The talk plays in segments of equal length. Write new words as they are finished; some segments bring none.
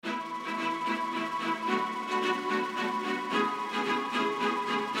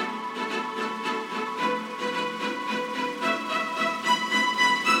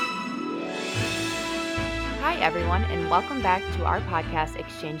everyone, and welcome back to our podcast,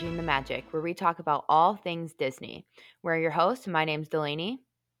 Exchanging the Magic, where we talk about all things Disney. We're your hosts. My name's Delaney,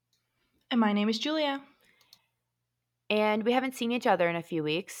 And my name is Julia. and we haven't seen each other in a few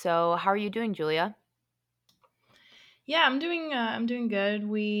weeks. So, how are you doing, Julia? Yeah, I'm doing good.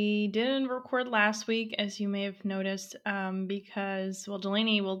 We didn't record last week, as you may have noticed, because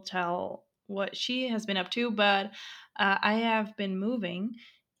Delaney will tell what she has been up to, but I have been moving,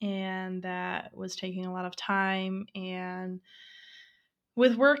 and that was taking a lot of time. And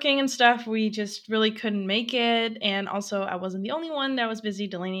with working and stuff, we just really couldn't make it. And also, I wasn't the only one that was busy.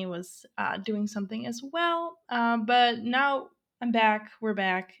 Delaney was doing something as well. But now I'm back. We're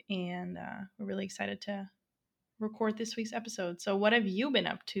back, and we're really excited to record this week's episode. So, what have you been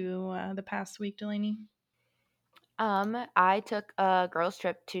up to the past week, Delaney? I took a girls'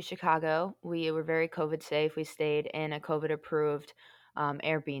 trip to Chicago. We were very COVID safe. We stayed in a COVID approved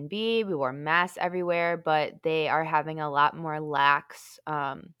Airbnb. We wore masks everywhere, but they are having a lot more lax,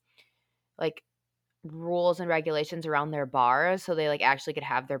 like rules and regulations around their bars, so they actually could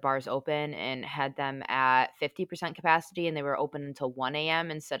have their bars open and had them at 50% capacity, and they were open until 1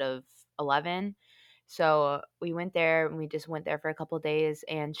 a.m. instead of 11. So we went there, and we just went there for a couple of days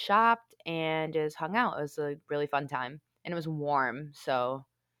and shopped and just hung out. It was a really fun time, and it was warm. So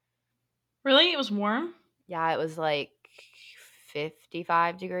Really? It was warm? yeah, it was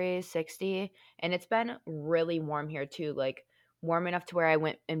 55 degrees, 60, and it's been really warm here too, warm enough to where I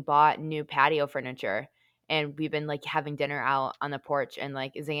went and bought new patio furniture, and we've been having dinner out on the porch, and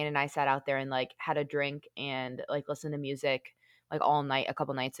Zane and I sat out there and had a drink and listened to music all night a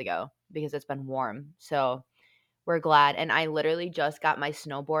couple nights ago because it's been warm. So we're glad, and I literally just got my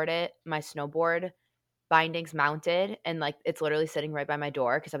snowboard bindings mounted, and it's literally sitting right by my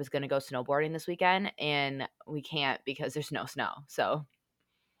door because I was going to go snowboarding this weekend, and we can't because there's no snow. So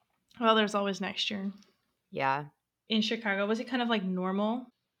Well, there's always next year. yeah. In Chicago, was it kind of like normal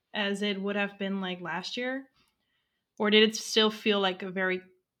as it would have been like last year? Or did it still feel like a very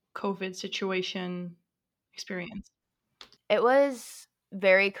COVID situation experience? It was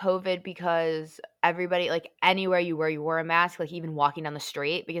very COVID because everybody, anywhere you wore a mask, even walking down the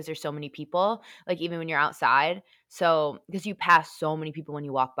street because there's so many people, even when you're outside. So, because you pass so many people when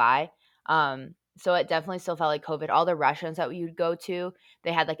you walk by. So it definitely still felt like COVID. All the restaurants that you'd go to,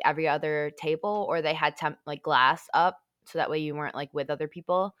 they had every other table, or they had glass up so that way you weren't with other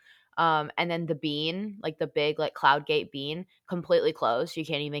people. And then the bean, the big cloud gate bean, completely closed. You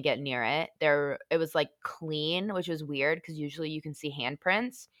can't even get near it. It was clean, which was weird because usually you can see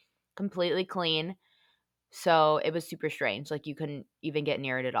handprints. Completely clean. So it was super strange. You couldn't even get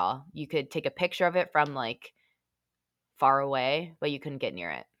near it at all. You could take a picture of it from far away, but you couldn't get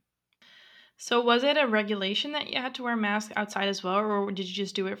near it. So, was it a regulation that you had to wear a mask outside as well, or did you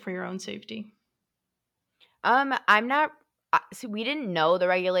just do it for your own safety? I'm not. So we didn't know the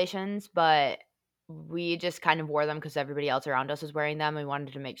regulations, but we just kind of wore them because everybody else around us was wearing them. We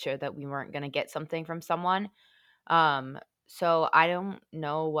wanted to make sure that we weren't going to get something from someone. Um, so I don't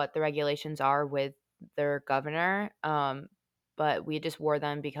know what the regulations are with their governor. But we just wore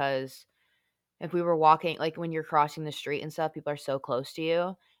them because if we were walking, when you're crossing the street and stuff, people are so close to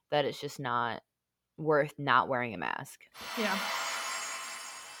you that it's just not worth not wearing a mask. Yeah.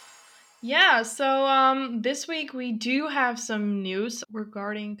 Yeah, so this week we do have some news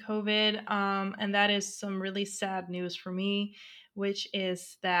regarding COVID, and that is some really sad news for me, which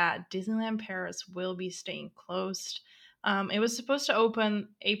is that Disneyland Paris will be staying closed. It was supposed to open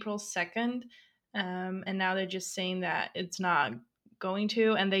April 2nd, and now they're just saying that it's not going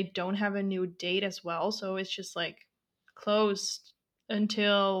to, and they don't have a new date as well, so it's just closed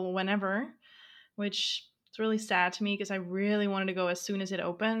until whenever, which is really sad to me because I really wanted to go as soon as it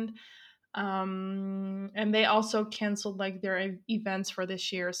opened. And they also canceled their events for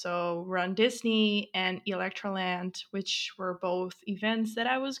this year, so Run Disney and Electroland, which were both events that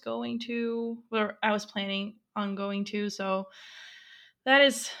I was going to, or I was planning on going to. So that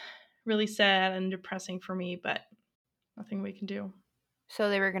is really sad and depressing for me, but nothing we can do. So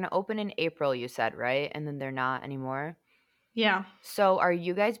they were going to open in April, you said, right? And then they're not anymore. Yeah. So are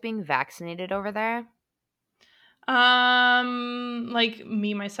you guys being vaccinated over there? Like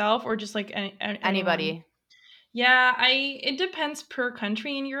me myself, or just anyone? Anybody? Yeah, I it depends per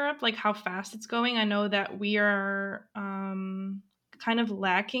country in Europe, like how fast it's going. I know that we are kind of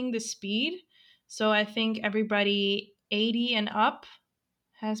lacking the speed. So I think everybody 80 and up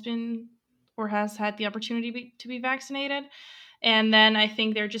has been or has had the opportunity to be vaccinated. And then I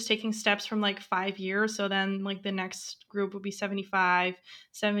think they're just taking steps from 5 years. So then the next group would be 75,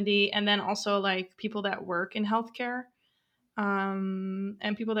 70, and then also people that work in healthcare,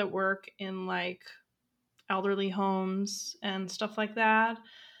 and people that work in elderly homes and stuff like that.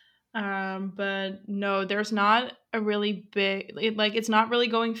 But no, there's not a really it's not really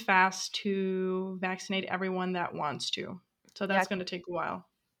going fast to vaccinate everyone that wants to. So Yeah, that's going to take a while.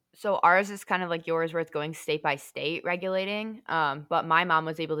 so ours is kind of like yours where it's going state by state regulating. But my mom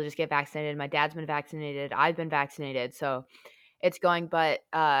was able to just get vaccinated. My dad's been vaccinated. I've been vaccinated. So it's going, but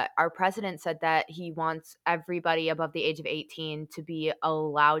our president said that he wants everybody above the age of 18 to be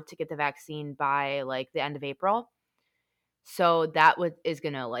allowed to get the vaccine by like the end of April. So that would is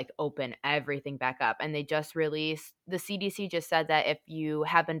gonna like open everything back up. And they just released the CDC just said that if you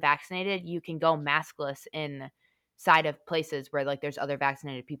have been vaccinated, you can go maskless inside of places where like there's other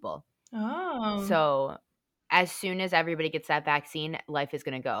vaccinated people. Oh, So as soon as everybody gets that vaccine, life is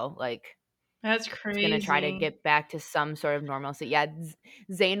gonna go. Like that's it's gonna try to crazy. get back to some sort of normalcy. Yeah,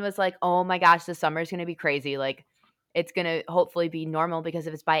 Zane was like, "Oh my gosh, the summer's gonna be crazy. Like, it's gonna hopefully be normal because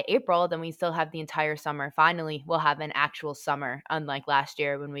if it's by April, then we still have the entire summer. Finally, we'll have an actual summer, unlike last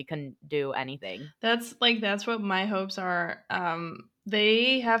year when we couldn't do anything." That's what my hopes are.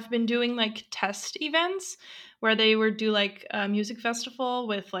 They have been doing like test events where they would do like a music festival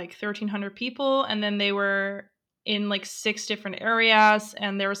with like 1,300 people, and then they were in like six different areas,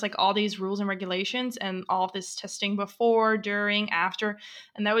 and there was like all these rules and regulations and all of this testing before, during, after,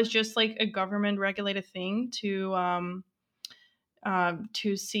 and that was just like a government regulated thing to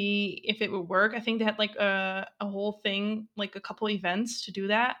see if it would work. I think they had like a whole thing, like a couple events to do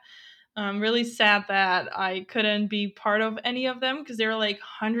that. I'm really sad that I couldn't be part of any of them because there were like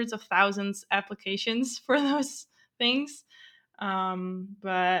hundreds of thousands applications for those things.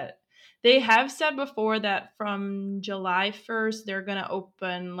 But they have said before that from July 1st, they're going to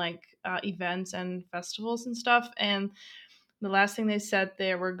open like events and festivals and stuff. And the last thing they said,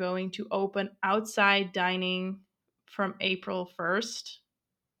 they were going to open outside dining from April 1st.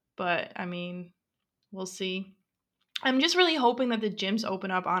 But I mean, we'll see. I'm just really hoping that the gyms open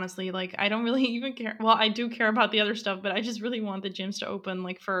up, honestly. Like, I don't really even care. Well, I do care about the other stuff, but I just really want the gyms to open,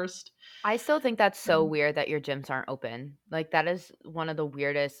 like, first. I still think that's so Um, weird that your gyms aren't open. Like, that is one of the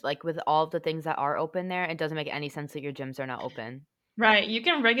weirdest like, with all of the things that are open there, it doesn't make any sense that your gyms are not open. right. You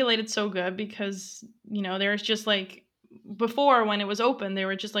can regulate it so good because, there's just like, before when it was open, there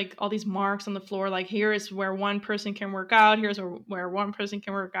were just like all these marks on the floor. Like, here is where one person can work out, here's where one person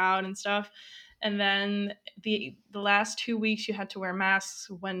can work out and stuff. And then the last 2 weeks, you had to wear masks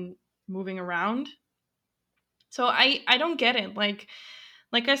when moving around. So I don't get it. Like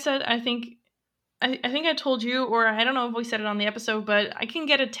I said, I think I told you, or I don't know if we said it on the episode, but I can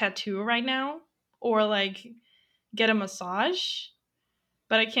get a tattoo right now, or like get a massage,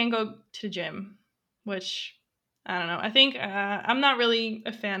 but I can't go to the gym, which I don't know. I think I'm not really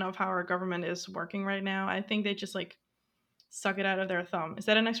a fan of how our government is working right now. I think they just like suck it out of their thumb. Is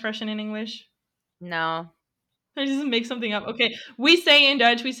that an expression in English? No. I just make something up. Okay, we say in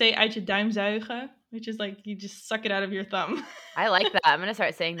Dutch, we say uit je duim zuigen, which is like you just suck it out of your thumb. I like that. I'm gonna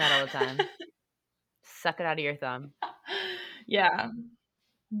start saying that all the time. Suck it out of your thumb. Yeah.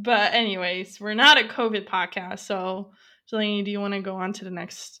 But anyways, we're not a COVID podcast, so Delaney, do you want to go on to the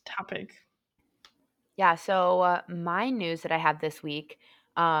next topic? Yeah, so, my news that I have this week,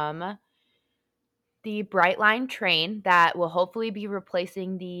 um, the Brightline train that will hopefully be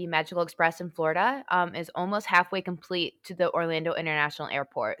replacing the Magical Express in Florida, is almost halfway complete to the Orlando International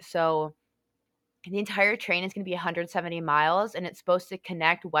Airport. So, the entire train is gonna be 170 miles, and it's supposed to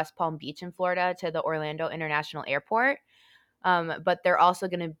connect West Palm Beach in Florida to the Orlando International Airport. But they're also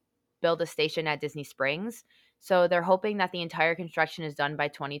gonna build a station at Disney Springs. So they're hoping that the entire construction is done by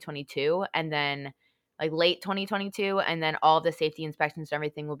 2022 and then like late 2022 and then all of the safety inspections and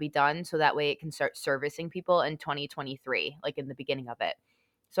everything will be done so that way it can start servicing people in 2023, like in the beginning of it.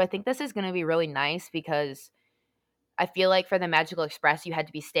 So I think this is going to be really nice because I feel like for the Magical Express, you had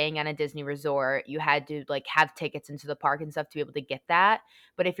to be staying at a Disney resort. You had to like have tickets into the park and stuff to be able to get that.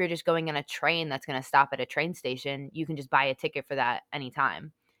 But if you're just going on a train that's going to stop at a train station, you can just buy a ticket for that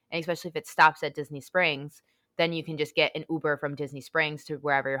anytime. And especially if it stops at Disney Springs, then you can just get an Uber from Disney Springs to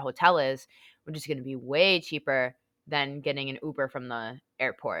wherever your hotel is, which is going to be way cheaper than getting an Uber from the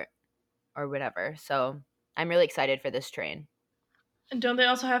airport or whatever. So I'm really excited for this train. And don't they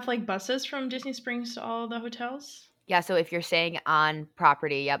also have like buses from Disney Springs to all the hotels? Yeah, so if you're staying on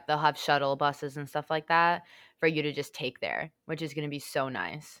property, yep, they'll have shuttle buses and stuff like that for you to just take there, which is gonna be so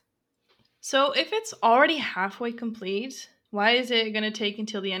nice. So if it's already halfway complete, why is it going to take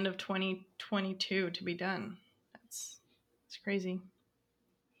until the end of 2022 to be done? That's crazy.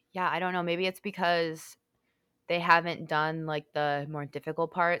 Yeah, I don't know, maybe it's because they haven't done, like, the more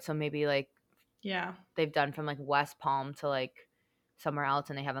difficult part, so maybe, like, Yeah. they've done from, like, West Palm to, like, somewhere else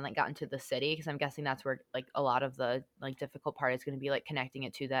and they haven't like gotten to the city, because I'm guessing that's where like a lot of the like difficult part is going to be, like connecting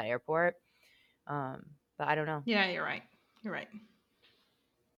it to that airport. But I don't know. Yeah, you're right. You're right.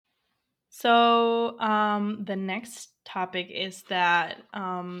 So the next topic is that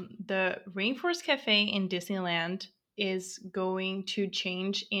the Rainforest Cafe in Disneyland is going to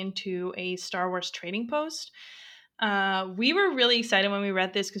change into a Star Wars trading post. We were really excited when we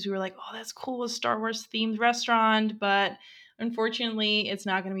read this because we were like, oh, that's cool, a Star Wars themed restaurant. But unfortunately, it's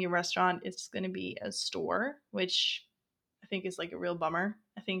not going to be a restaurant. It's going to be a store, which I think is like a real bummer.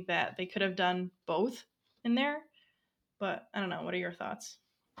 I think that they could have done both in there. But I don't know. What are your thoughts?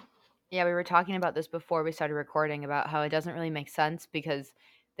 Yeah, we were talking about this before we started recording, about how it doesn't really make sense, because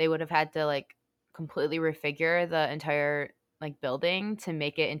they would have had to like completely refigure the entire like building to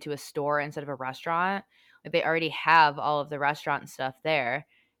make it into a store instead of a restaurant. Like they already have all of the restaurant stuff there,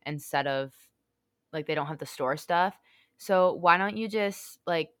 instead of like they don't have the store stuff. So why don't you just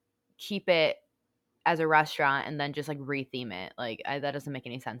like keep it as a restaurant and then just like retheme it? Like that doesn't make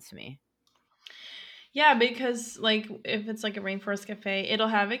any sense to me. Yeah, because like if it's like a Rainforest Cafe, it'll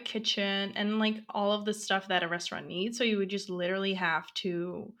have a kitchen and like all of the stuff that a restaurant needs. So you would just literally have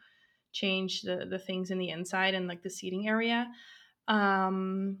to change the things in the inside and like the seating area.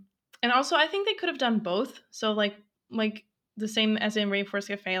 Um and also I think they could have done both. So like the same as in Rainforest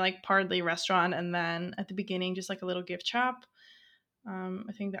Cafe, like partly restaurant and then at the beginning just like a little gift shop.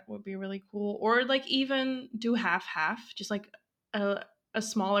 I think that would be really cool. Or like even do half half, just like a a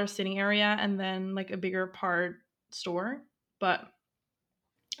smaller sitting area and then like a bigger part store. But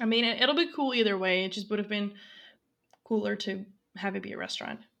I mean, it'll be cool either way. It just would have been cooler to have it be a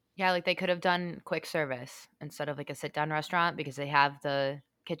restaurant. Yeah, like they could have done quick service instead of like a sit down restaurant, because they have the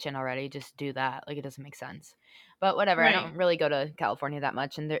kitchen already. Just do that. Like it doesn't make sense. But whatever. I Right. don't really go to California that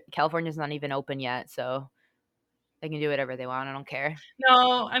much, and California's not even open yet, so they can do whatever they want. I don't care.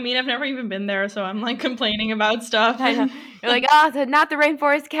 No, I mean, I've never even been there, so I'm like complaining about stuff. I know. And You're like, oh, so not the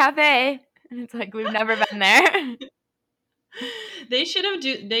Rainforest Cafe. And it's like we've never been there. they should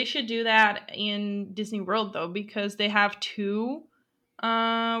do that in Disney World though, because they have two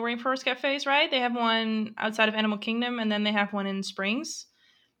rainforest cafes, right? They have one outside of Animal Kingdom and then they have one in Springs.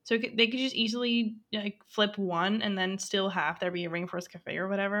 So they could just easily like flip one and then still have there be a rainforest cafe or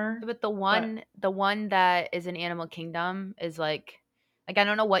whatever. But the But one that is in Animal Kingdom is like I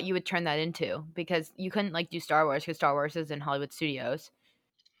don't know what you would turn that into, because you couldn't like do Star Wars, because Star Wars is in Hollywood Studios.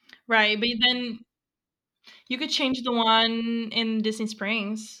 right, but then you could change the one in Disney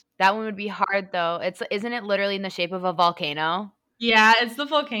Springs. That one would be hard though. Isn't it literally in the shape of a volcano? Yeah, it's the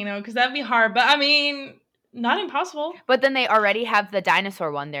volcano because that'd be hard. But I mean, not impossible. But then they already have the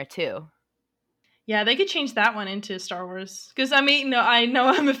dinosaur one there too. Yeah, they could change that one into Star Wars. Because I mean, no, I know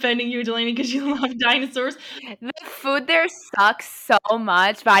I'm offending you, Delaney, because you love dinosaurs. The food there sucks so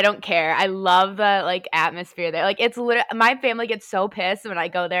much, but I don't care. I love the like atmosphere there. Like it's literally, my family gets so pissed when I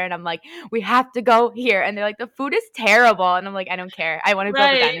go there and I'm like, we have to go here, and they're like, the food is terrible, and I'm like, I don't care. I want to build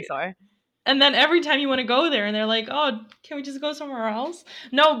a Right. dinosaur. And then every time you want to go there, and they're like, "Oh, can we just go somewhere else?"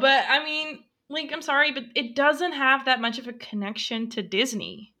 No, but I mean, like, I'm sorry, but it doesn't have that much of a connection to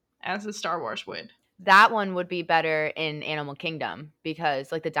Disney as a Star Wars would. That one would be better in Animal Kingdom,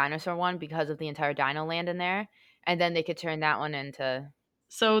 because like the dinosaur one, because of the entire Dino Land in there, and then they could turn that one into.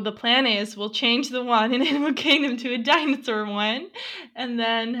 So the plan is we'll change the one in Animal Kingdom to a dinosaur one, and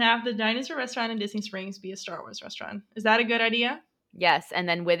then have the dinosaur restaurant in Disney Springs be a Star Wars restaurant. Is that a good idea? Yes, and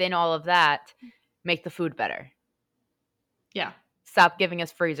then within all of that, make the food better. Yeah, Stop giving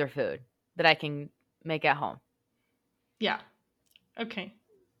us freezer food that I can make at home. yeah. Okay,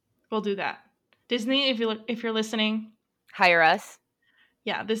 we'll do that. Disney, if you're listening, Hire us.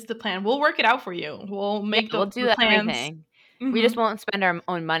 yeah, this is the plan. We'll work it out for you. We'll Yeah, make we'll do the plans. everything. We just Hmm. won't spend our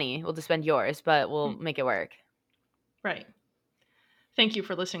own money. We'll just spend yours, but we'll make it work. Right. Thank you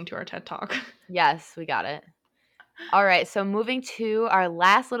for listening to our TED Talk. Yes, we got it. All right, so moving to our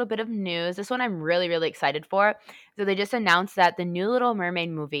last little bit of news. This one I'm really, really excited for. So they just announced that the new Little Mermaid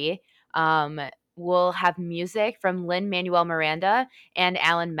movie will have music from Lin-Manuel Miranda and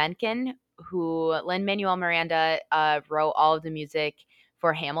Alan Menken, who Lin-Manuel Miranda wrote all of the music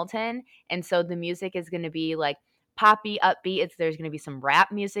for Hamilton. And so the music is going to be like poppy, upbeat. There's going to be some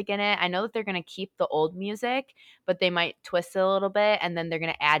rap music in it. I know that they're going to keep the old music, but they might twist it a little bit, and then they're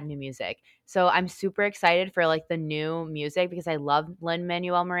going to add new music. So I'm super excited for like the new music, because I love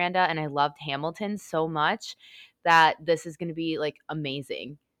Lin-Manuel Miranda and I loved Hamilton so much that this is going to be like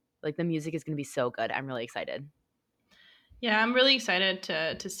amazing. Like the music is going to be so good. I'm really excited. Yeah, I'm really excited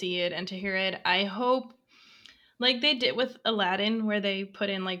to see it and to hear it. I hope like they did with Aladdin where they put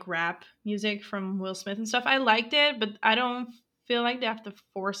in like rap music from Will Smith and stuff. I liked it, but I don't feel like they have to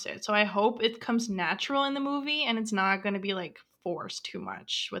force it. So I hope it comes natural in the movie and it's not going to be like forced too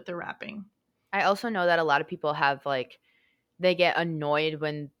much with the rapping. I also know that a lot of people have like they get annoyed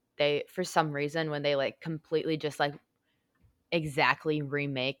when they for some reason when they like completely just like exactly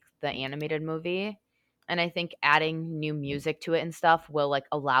remake the animated movie. And I think adding new music to it and stuff will like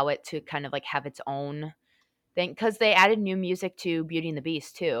allow it to kind of like have its own thing because they added new music to Beauty and the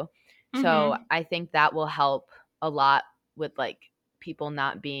Beast too. So Mm-hmm. I think that will help a lot with like people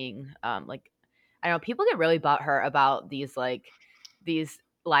not being like I don't know, people get really butthurt about these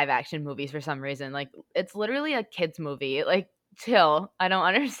live action movies for some reason. Like it's literally a kids movie. Like chill. I don't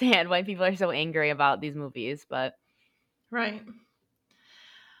understand why people are so angry about these movies, but Right.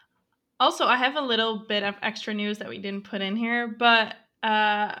 Also, I have a little bit of extra news that we didn't put in here, but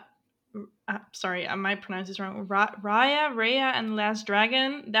sorry, I might pronounce this wrong. Raya and the Last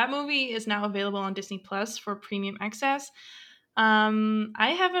Dragon. That movie is now available on Disney Plus for premium access.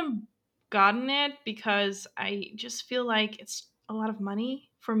 I haven't gotten it because I just feel like it's a lot of money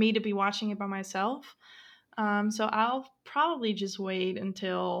for me to be watching it by myself. So I'll probably just wait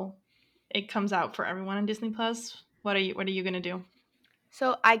until it comes out for everyone on Disney Plus. What are you gonna do?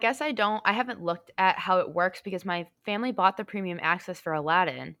 so I haven't looked at how it works because my family bought the premium access for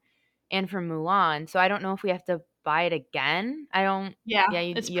Aladdin and for Mulan. So I don't know if we have to buy it again. I don't Yeah, yeah,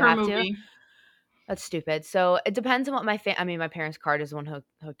 it's you per have to. movie. That's stupid. So it depends on what I mean, my parents' card is the one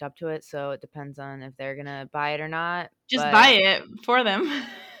hooked up to it, so it depends on if they're gonna buy it or not. Just buy But it for them.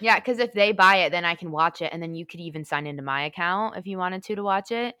 yeah, because if they buy it, then I can watch it, and then you could even sign into my account if you wanted to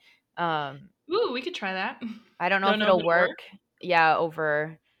watch it. Um, Ooh, we could try that. I don't know Don't if know if it'll it'll work. work. Yeah,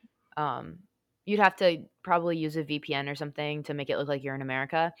 over. Um, you'd have to probably use a VPN or something to make it look like you're in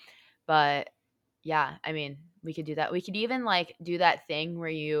America. But yeah, I mean, we could do that. We could even like do that thing where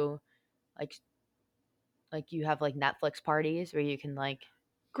you like you have like Netflix parties where you can like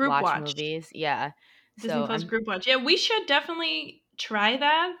Group watch watch. movies. Yeah. Disney So Plus I'm group watch. Yeah, we should definitely try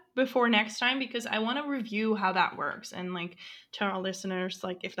that before next time because I want to review how that works and like tell our listeners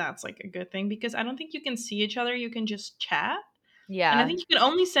like if that's like a good thing because I don't think you can see each other, you can just chat. And I yeah. think you can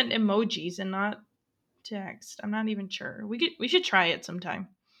only send emojis and not text. I'm not even sure. We should try it sometime.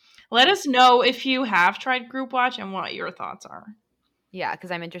 Let us know if you have tried group watch and what your thoughts are. Yeah,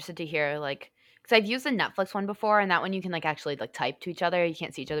 because I'm interested to hear like because I've used the Netflix one before, and that one you can like actually like type to each other. You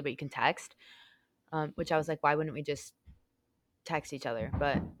can't see each other, but you can text. Which I was like, why wouldn't we just text each other?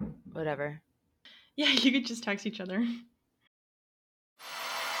 But whatever. Yeah, you could just text each other.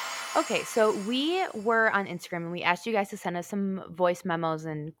 Okay, so we were on Instagram and we asked you guys to send us some voice memos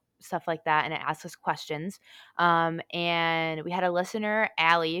and stuff like that, and it asked us questions. And we had a listener,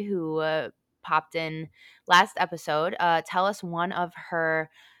 Allie, who popped in last episode. Tell us one of her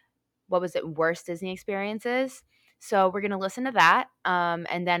what was it worst Disney experiences. So we're gonna listen to that,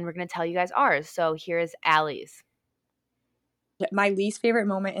 and then we're gonna tell you guys ours. So here's Allie's. My least favorite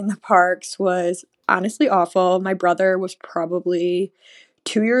moment in the parks was honestly awful. My brother was probably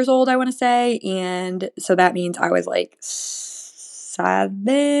 2 years old, I want to say. And so that means I was like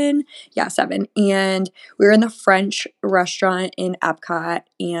 7. Yeah, 7. And we were in the French restaurant in Epcot,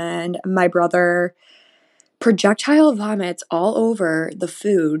 and my brother projectile vomits all over the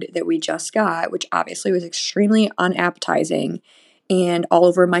food that we just got, which obviously was extremely unappetizing, and all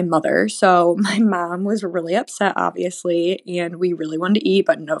over my mother. So my mom was really upset, obviously, and we really wanted to eat,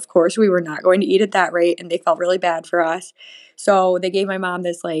 but no, of course we were not going to eat at that rate, and they felt really bad for us. So they gave my mom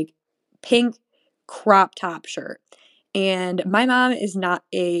this like pink crop top shirt. And my mom is not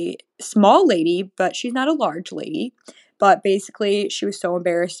a small lady, but she's not a large lady. But basically, she was so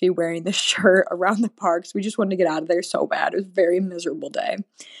embarrassed to be wearing this shirt around the parks. We just wanted to get out of there so bad. It was a very miserable day.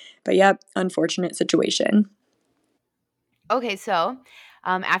 But yep, unfortunate situation. Okay, so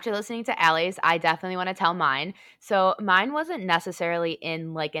after listening to Allie's, I definitely want to tell mine. So mine wasn't necessarily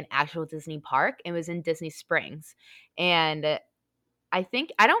in like an actual Disney park; it was in Disney Springs, and I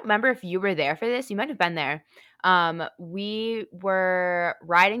don't remember if you were there for this. You might have been there. We were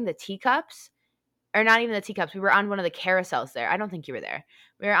riding the teacups, or not even the teacups. We were on one of the carousels there. I don't think you were there.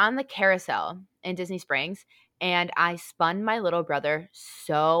 We were on the carousel in Disney Springs, and I spun my little brother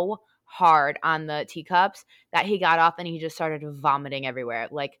so hard on the teacups that he got off and he just started vomiting everywhere.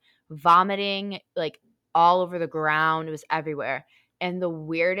 Like vomiting like all over the ground. It was everywhere. And the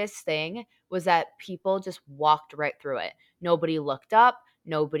weirdest thing was that people just walked right through it. Nobody looked up.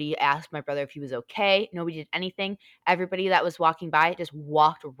 Nobody asked my brother if he was okay. Nobody did anything. Everybody that was walking by just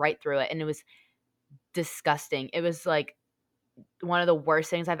walked right through it. And it was disgusting. It was like one of the worst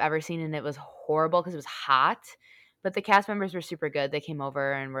things I've ever seen, and it was horrible because it was hot. But the cast members were super good. They came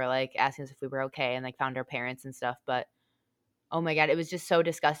over and were like asking us if we were okay, and like found our parents and stuff. But Oh my God, it was just so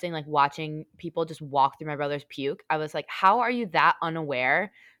disgusting, like, watching people just walk through my brother's puke. I was like, "How are you that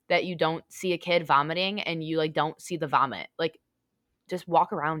unaware that you don't see a kid vomiting and you, like, don't see the vomit? Like, just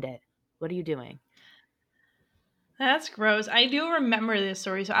walk around it. What are you doing?" That's gross. I do remember this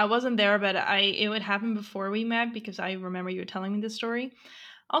story. So I wasn't there, but it would happen before we met because I remember you telling me this story.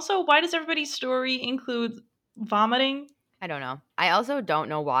 Also, why does everybody's story include vomiting? I don't know. I also don't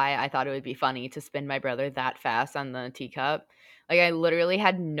know why I thought it would be funny to spin my brother that fast on the teacup. Like, I literally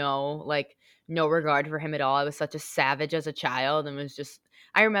had no regard for him at all. I was such a savage as a child and was just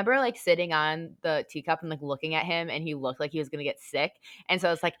I remember, like, sitting on the teacup and, like, looking at him, and he looked like he was gonna get sick, and so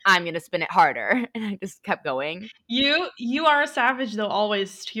I was like, "I'm gonna spin it harder," and I just kept going. You are a savage though,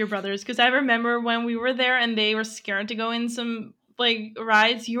 always to your brothers, because I remember when we were there and they were scared to go in some like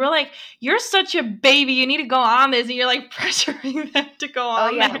rides. You were like, "You're such a baby. You need to go on this," and you're like pressuring them to go Oh,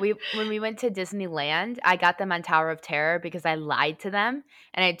 on yeah, there. we when we went to Disneyland, I got them on Tower of Terror because I lied to them,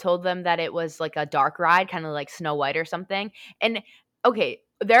 and I told them that it was, like, a dark ride, kinda like Snow White or something, and okay,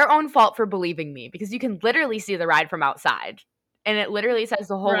 their own fault for believing me because you can literally see the ride from outside, and it literally says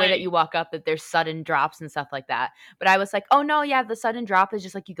the whole way that Right. you walk up that there's sudden drops and stuff like that, but I was like, "Oh, no, yeah, the sudden drop is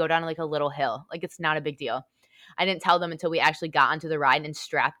just like you go down, like, a little hill, like, it's not a big deal." I didn't tell them until we actually got onto the ride and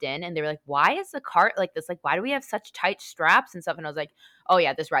strapped in, and they were like, "Why is the cart like this? Like, why do we have such tight straps and stuff?" And I was like, "Oh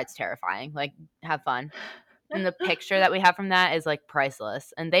yeah, this ride's terrifying. Like, have fun." And the picture that we have from that is like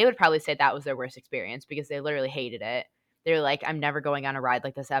priceless. And they would probably say that was their worst experience because they literally hated it. They were like, "I'm never going on a ride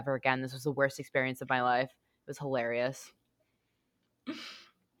like this ever again. This was the worst experience of my life." It was hilarious.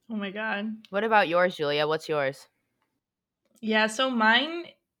 Oh my god. What about yours, Julia? What's yours? Yeah, so mine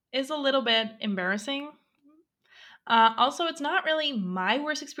is a little bit embarrassing. Also, it's not really my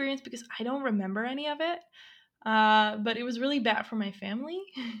worst experience because I don't remember any of it. But it was really bad for my family.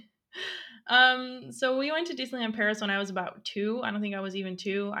 So we went to Disneyland Paris when I was about 2. I don't think I was even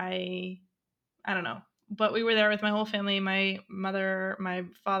 2. I don't know. But we were there with my whole family, my mother, my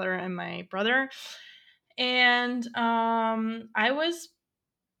father, and my brother. And I was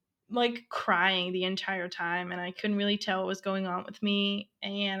like crying the entire time and I couldn't really tell what was going on with me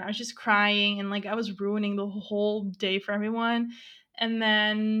and I was just crying and like I was ruining the whole day for everyone. And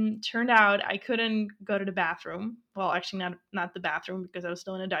then turned out I couldn't go to the bathroom. Well, actually not the bathroom because I was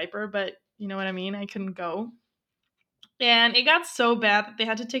still in a diaper, but you know what I mean? I couldn't go. And it got so bad that they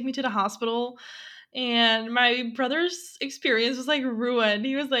had to take me to the hospital and my brother's experience was like ruined.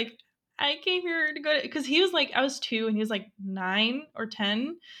 He was like, I came here to go to because he was like I was 2 and he was like 9 or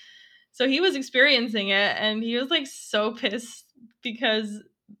 10, so he was experiencing it and he was like so pissed because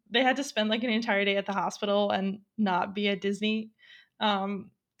they had to spend like an entire day at the hospital and not be at Disney.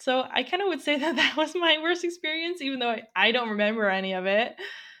 Um, so I kind of would say that that was my worst experience, even though I don't remember any of it.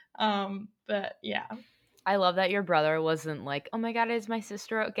 But yeah. I love that your brother wasn't like, "Oh my God, is my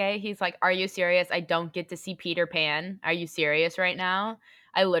sister okay?" He's like, "Are you serious? I don't get to see Peter Pan. Are you serious right now?"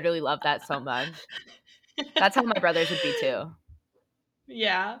 I literally love that so much. That's how my brothers would be too.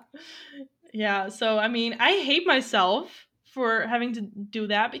 Yeah. Yeah. So, I mean, I hate myself for having to do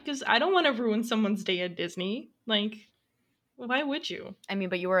that because I don't want to ruin someone's day at Disney. Like, why would you? I mean,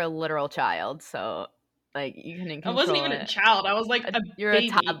 but you were a literal child, so, like, you couldn't I wasn't control even a it. child. I was like a You're a baby,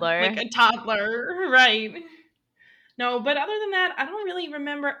 like toddler. a toddler, right? No, but other than that, I don't really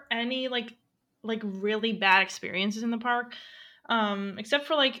remember any like really bad experiences in the park. Except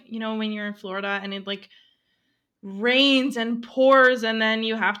for like, when you're in Florida and it like rains and pours and then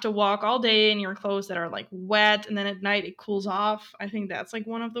you have to walk all day in your clothes that are like wet and then at night it cools off. I think that's like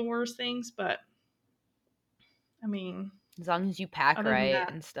one of the worst things, but I mean, As long as you pack other than right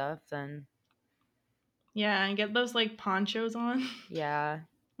that, and stuff, then yeah, and get those like ponchos on yeah.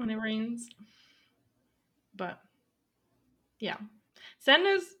 when it rains. But yeah. Send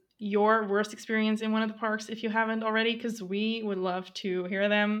us your worst experience in one of the parks if you haven't already, because we would love to hear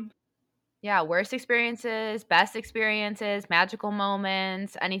them. Yeah, worst experiences, best experiences, magical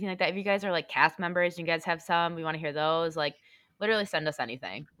moments, anything like that. If you guys are, like, cast members and you guys have some, we wanna hear those, like, literally send us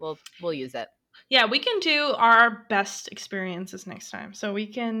anything. We'll use it. Yeah, we can do our best experiences next time. So we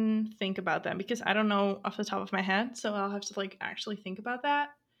can think about them because I don't know off the top of my head. So I'll have to like actually think about that.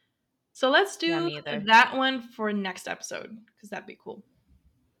 So let's Yeah, do me either. that one for next episode because that'd be cool.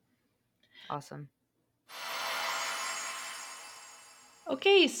 Awesome.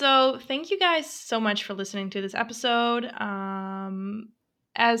 Okay, so thank you guys so much for listening to this episode.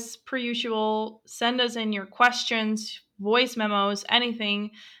 As per usual, send us in your questions, voice memos,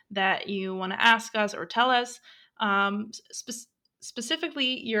 anything that you want to ask us or tell us.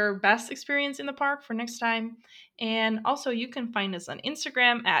 specifically your best experience in the park for next time. And also, you can find us on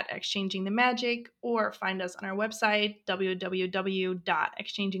Instagram at Exchanging the Magic, or find us on our website,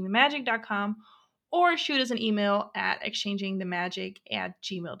 www.exchangingthemagic.com, or shoot us an email at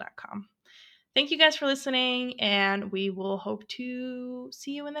exchangingthemagic@gmail.com. Thank you guys for listening, and we will hope to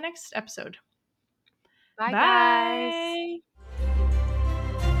see you in the next episode. Bye, guys. Bye.